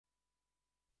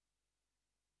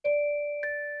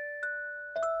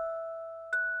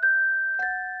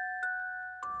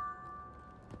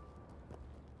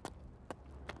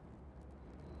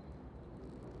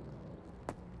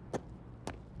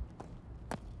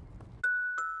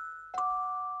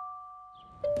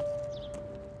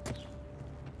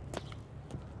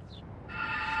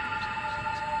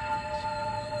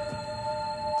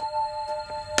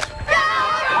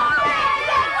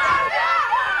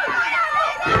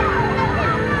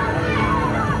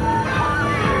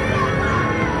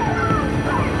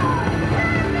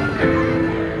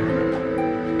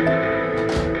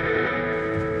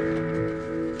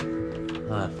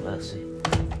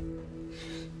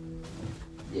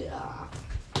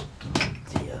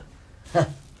There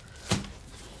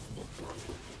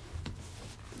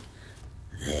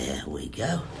we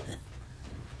go.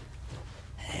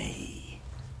 Hey.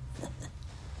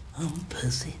 Oh,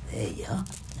 Percy, there you are.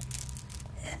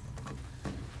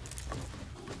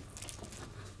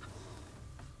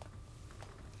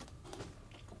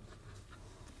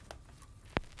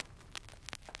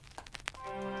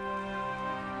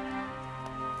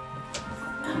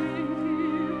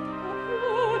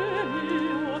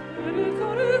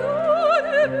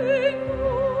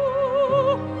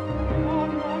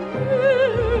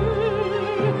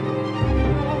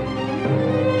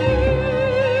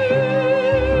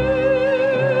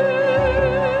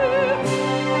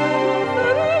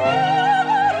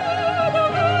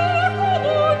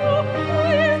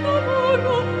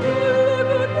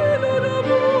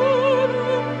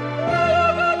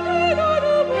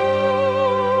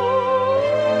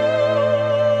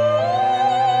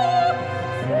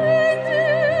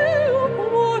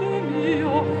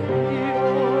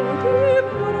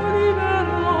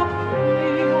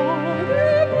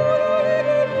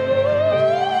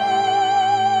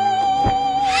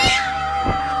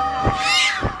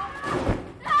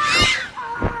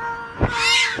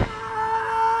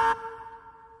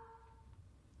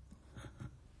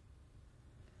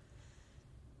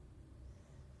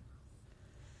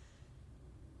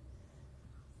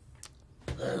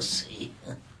 Percy.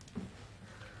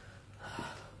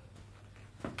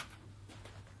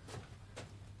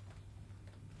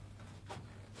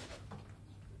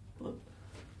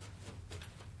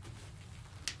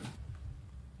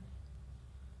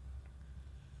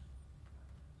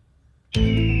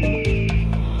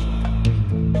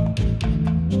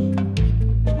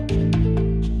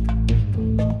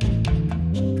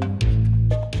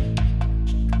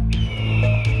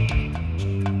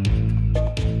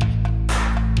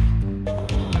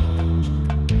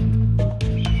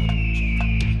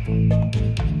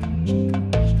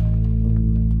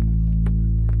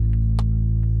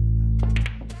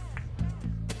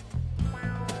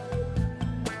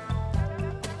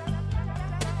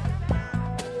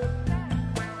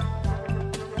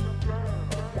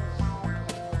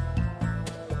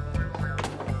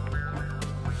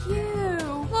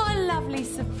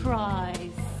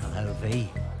 Surprise. Hello, V.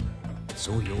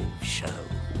 Saw your show.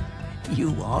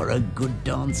 You are a good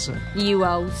dancer. You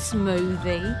old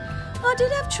smoothie. I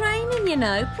did have training, you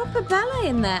know. Proper ballet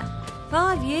in that.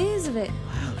 5 years of it.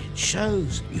 Well, it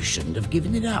shows. You shouldn't have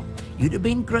given it up. You'd have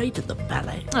been great at the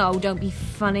ballet. Oh, don't be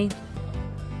funny.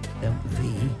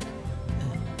 V,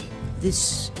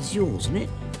 this is yours, isn't it?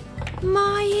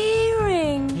 My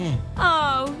earring. Yeah.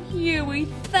 Oh, Huey,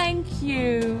 thank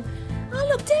you. I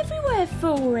looked everywhere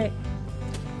for it.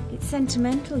 It's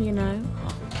sentimental, you know.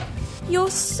 You're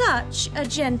such a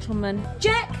gentleman.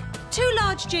 Jack, 2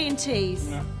 large G&Ts.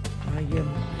 No. I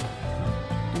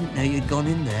didn't know you'd gone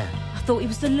in there. I thought it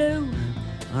was the loo.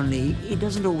 Only he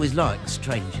doesn't always like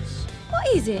strangers. What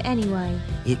is it, anyway?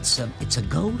 It's a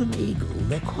golden eagle.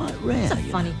 They're quite rare. It's a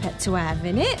funny pet to have,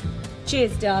 innit?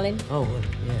 Cheers, darling. Oh,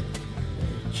 yeah.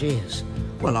 Cheers.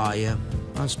 Well, I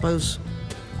suppose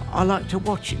I like to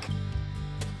watch it.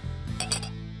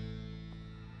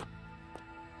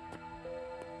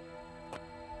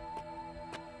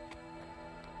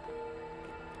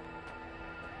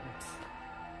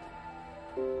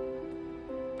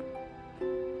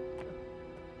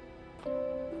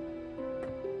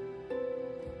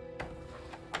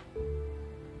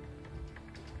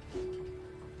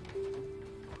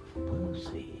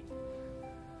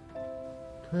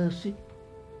 Percy?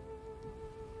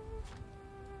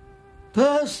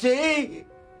 Percy!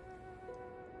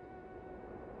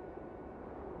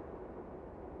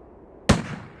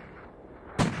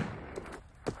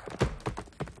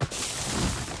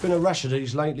 Been a rash of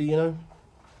these lately, you know.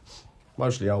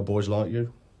 Mostly old boys like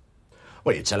you.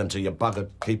 Well, you tell them to your bugger,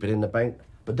 keep it in the bank.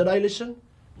 But do they listen?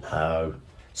 No.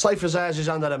 Safe as houses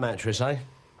under the mattress, eh?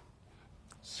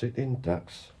 Sitting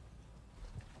ducks.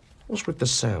 What's with the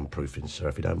soundproofing, sir,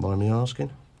 if you don't mind me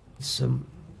asking?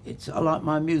 I like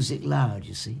my music loud,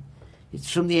 you see.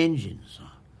 It's from the engines.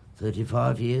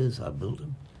 35 years I built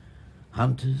them.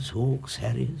 Hunters, hawks,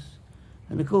 harriers.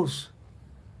 And, of course,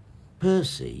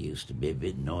 Percy used to be a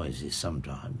bit noisy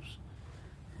sometimes.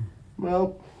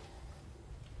 Well,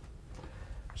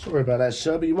 sorry about that,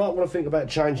 sir, but you might want to think about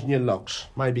changing your locks.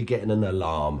 Maybe getting an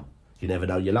alarm. You never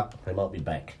know your luck. They might be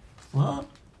back. What?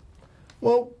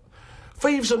 Well,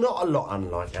 thieves are not a lot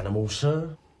unlike animals,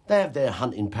 sir. They have their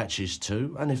hunting patches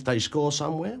too, and if they score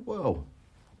somewhere, well,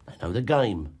 they know the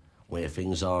game, where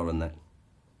things are and that.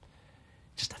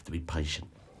 Just have to be patient.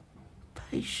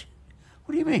 Patient?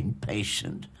 What do you mean,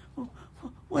 patient?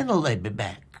 When'll they be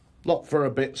back? Not for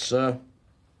a bit, sir.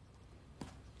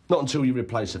 Not until you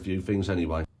replace a few things,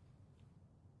 anyway.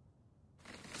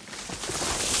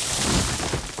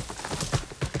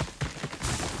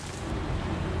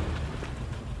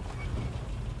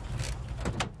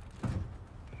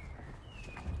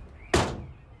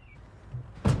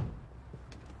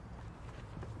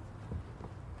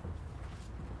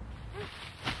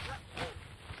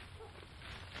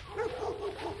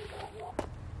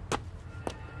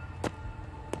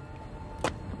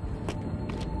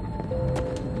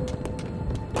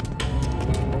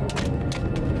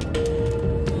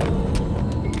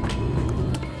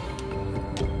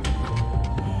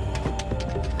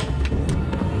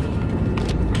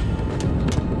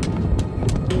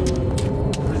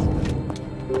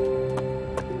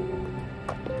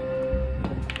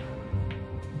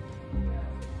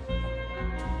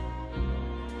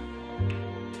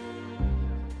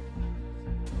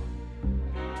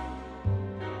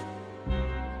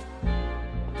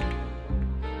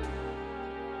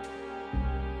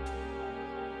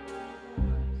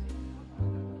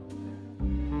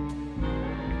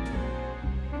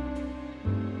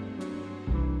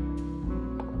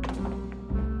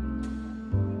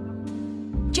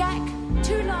 Jack,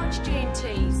 2 large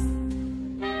G&Ts.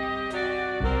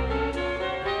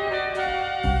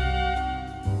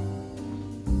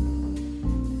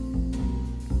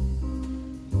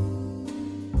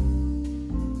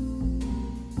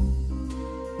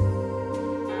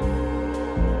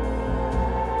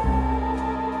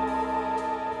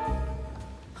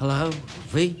 Hello,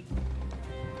 V?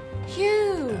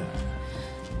 Hugh,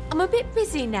 I'm a bit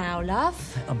busy now,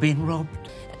 love. I've been robbed.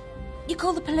 You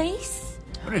call the police?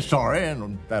 Very sorry,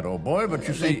 and that old boy, but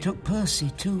you They see... took Percy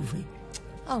too, V.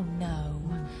 Oh, no.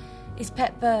 His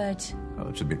pet bird. Oh,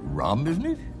 it's a bit rum, isn't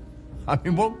it? I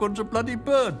mean, what good's a bloody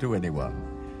bird to anyone?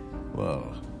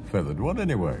 Well, feathered one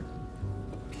anyway.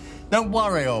 Don't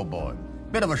worry, old boy.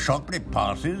 Bit of a shock, but it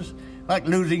passes. Like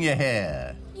losing your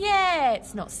hair. Yeah,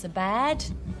 it's not so bad.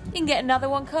 You can get another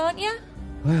one, can't you?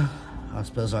 Well, I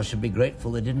suppose I should be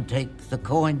grateful they didn't take the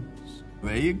coins.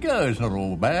 There you go, it's not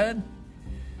all bad.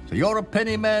 So you're a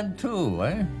penny man too,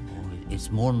 eh? It's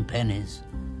more than pennies.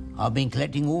 I've been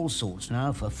collecting all sorts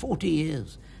now for 40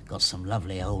 years. Got some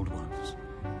lovely old ones.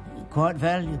 Quite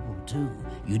valuable, too.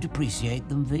 You'd appreciate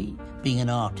them, V, being an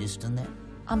artist and that.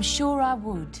 I'm sure I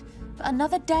would. But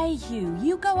another day, Hugh.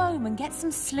 You go home and get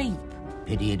some sleep.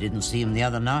 Pity you didn't see them the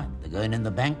other night. They're going in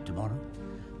the bank tomorrow.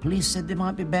 Police said they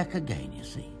might be back again, you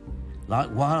see.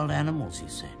 Like wild animals, he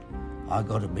said. I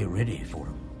got to be ready for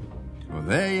them. Well,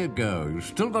 there you go. You've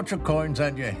still got your coins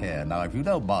and your hair. Now, if you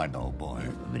don't mind, old boy...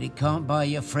 But it can't buy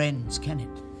your friends, can it?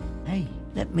 Hey,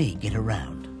 let me get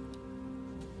around.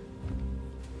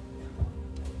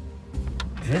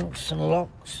 Drinks and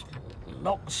locks,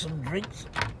 locks and drinks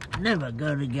never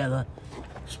go together,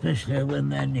 especially when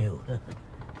they're new.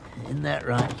 Isn't that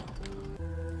right?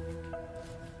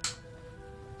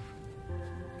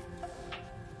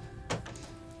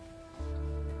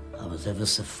 I was ever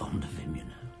so fond of him, you know.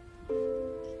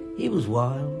 He was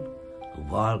wild, a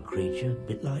wild creature, a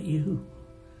bit like you.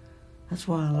 That's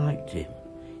why I liked him.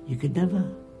 You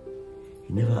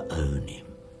never own him.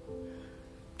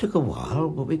 Took a while,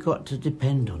 but we got to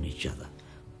depend on each other.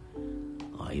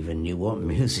 I even knew what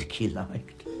music he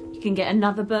liked. You can get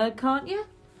another bird, can't you?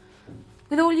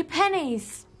 With all your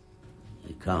pennies.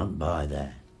 You can't buy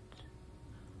that.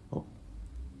 Oh,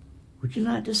 would you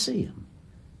like to see him?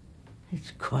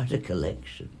 It's quite a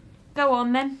collection. Go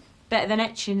on, then. Better than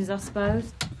etchings, I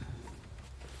suppose.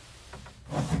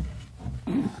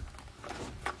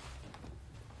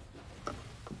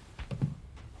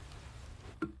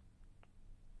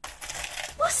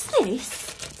 What's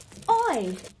this?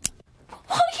 Oi!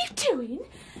 What are you doing?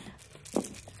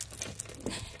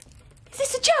 Is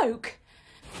this a joke?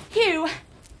 Hugh,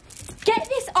 get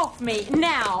this off me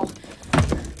now.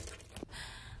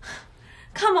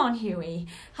 Come on, Hughie.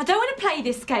 I don't want to play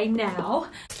this game now.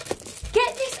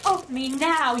 Get this off me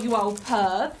now, you old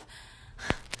perv.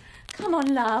 Come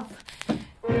on, love.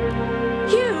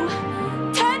 Hugh,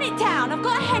 turn it down. I've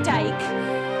got a headache.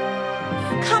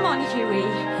 Come on, Hughie.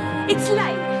 It's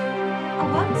late. I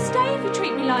won't stay if you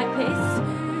treat me like this.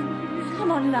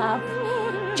 Come on, love.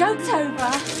 Joke's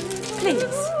over.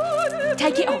 Please,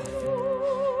 take it off.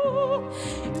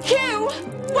 Hugh,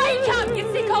 wake up, you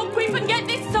sick old creep, and get